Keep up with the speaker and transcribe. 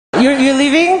You're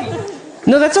leaving?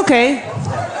 No, that's okay.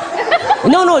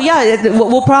 No, yeah,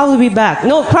 we'll probably be back.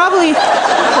 No, probably,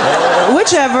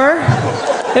 whichever.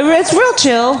 It's real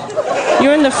chill.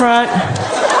 You're in the front.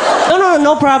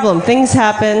 No problem. Things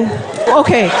happen.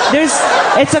 Okay,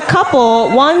 it's a couple.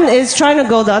 One is trying to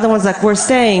go, the other one's like, we're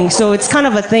staying. So it's kind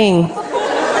of a thing.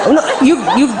 No,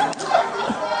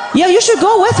 yeah, you should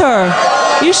go with her.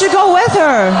 You should go with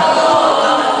her.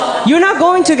 You're not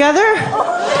going together?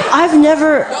 I've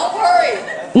never... Don't worry.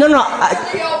 No.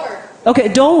 It'll be over. Okay,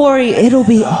 don't worry. It'll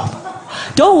be...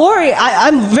 Don't worry.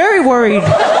 I'm very worried.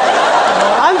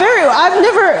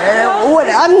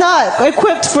 I'm not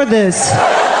equipped for this.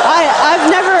 I've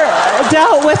never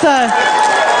dealt with a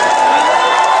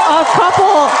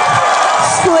couple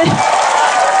split.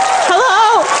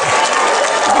 Hello?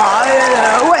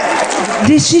 Wait,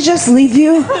 did she just leave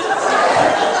you?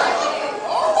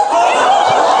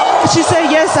 She said,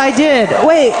 yes, I did.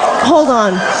 Wait, hold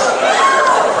on.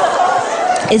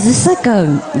 Is this like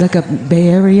a Bay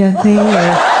Area thing? Or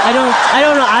I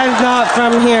don't know. I'm not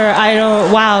from here.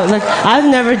 Wow. Like, I've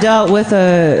never dealt with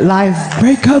a live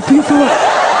breakup before.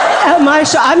 At my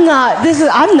show, I'm not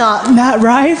Matt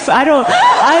Rife. I don't know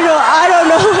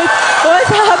what's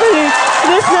happening.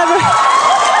 This never.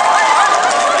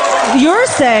 You're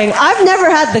saying, I've never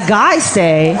had the guy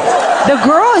stay. The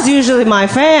girl is usually my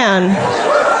fan.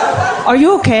 Are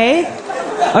you okay?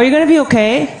 Are you gonna be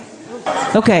okay?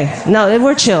 Okay, no,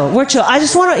 we're chill. I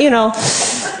just want to,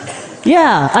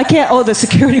 yeah, I can't. Oh, the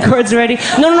security guard's ready.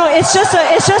 No, it's just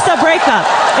a breakup.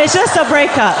 It's just a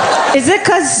breakup. Is it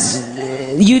because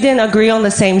you didn't agree on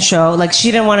the same show? Like,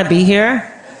 she didn't want to be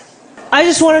here? I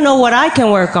just want to know what I can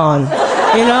work on.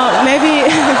 Maybe.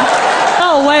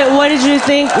 Oh, what did you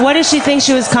think? What did she think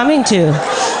she was coming to?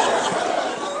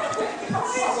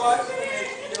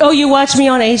 Oh, you watch me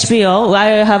on HBO.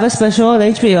 I have a special on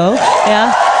HBO.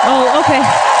 Yeah. Oh, okay.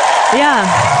 Yeah.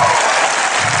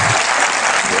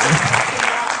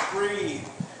 Breathe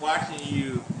watching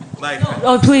you like.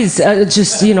 Oh, please,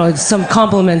 just some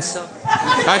compliments.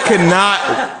 I could not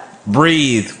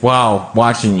breathe while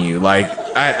watching you. Like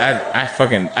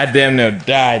I damn near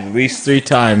died at least 3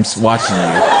 times watching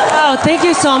you. Oh, thank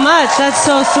you so much. That's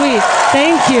so sweet.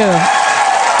 Thank you.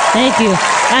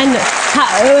 And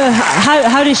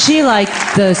how did she like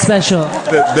the special?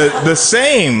 The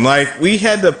same. Like, we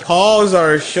had to pause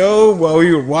our show while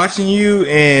we were watching you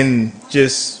and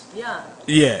just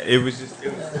it was.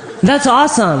 That's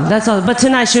awesome. But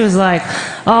tonight she was like,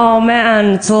 oh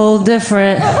man, it's a little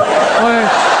different. Or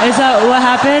is that what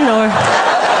happened? Or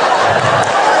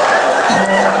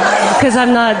because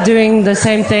I'm not doing the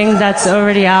same thing that's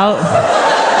already out.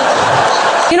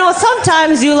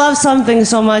 Sometimes you love something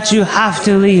so much you have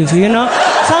to leave,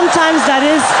 Sometimes that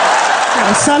is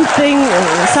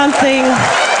something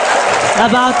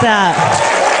about that,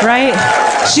 right?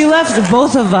 She left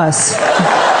both of us.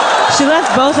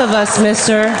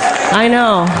 Mister. I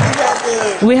know.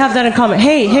 We have that in common.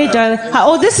 Hey, darling.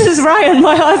 Oh, this is Ryan,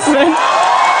 my husband.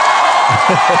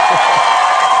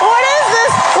 What is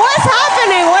this? What's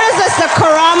happening? What is this, the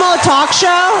Karamo talk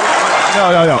show?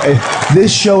 No.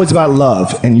 This show is about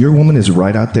love, and your woman is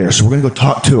right out there. So we're gonna go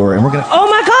talk to her, and we're gonna. Oh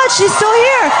my God, she's still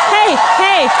here! Hey,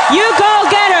 you go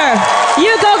get her!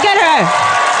 You go get her!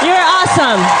 You're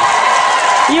awesome.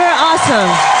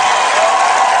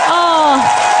 Oh,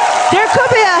 there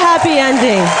could be a happy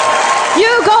ending.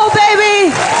 You go,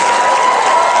 baby.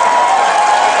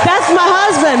 That's my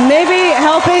husband. Maybe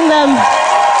helping them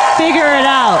figure it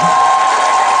out.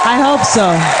 I hope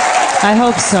so.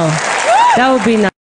 That would be nice.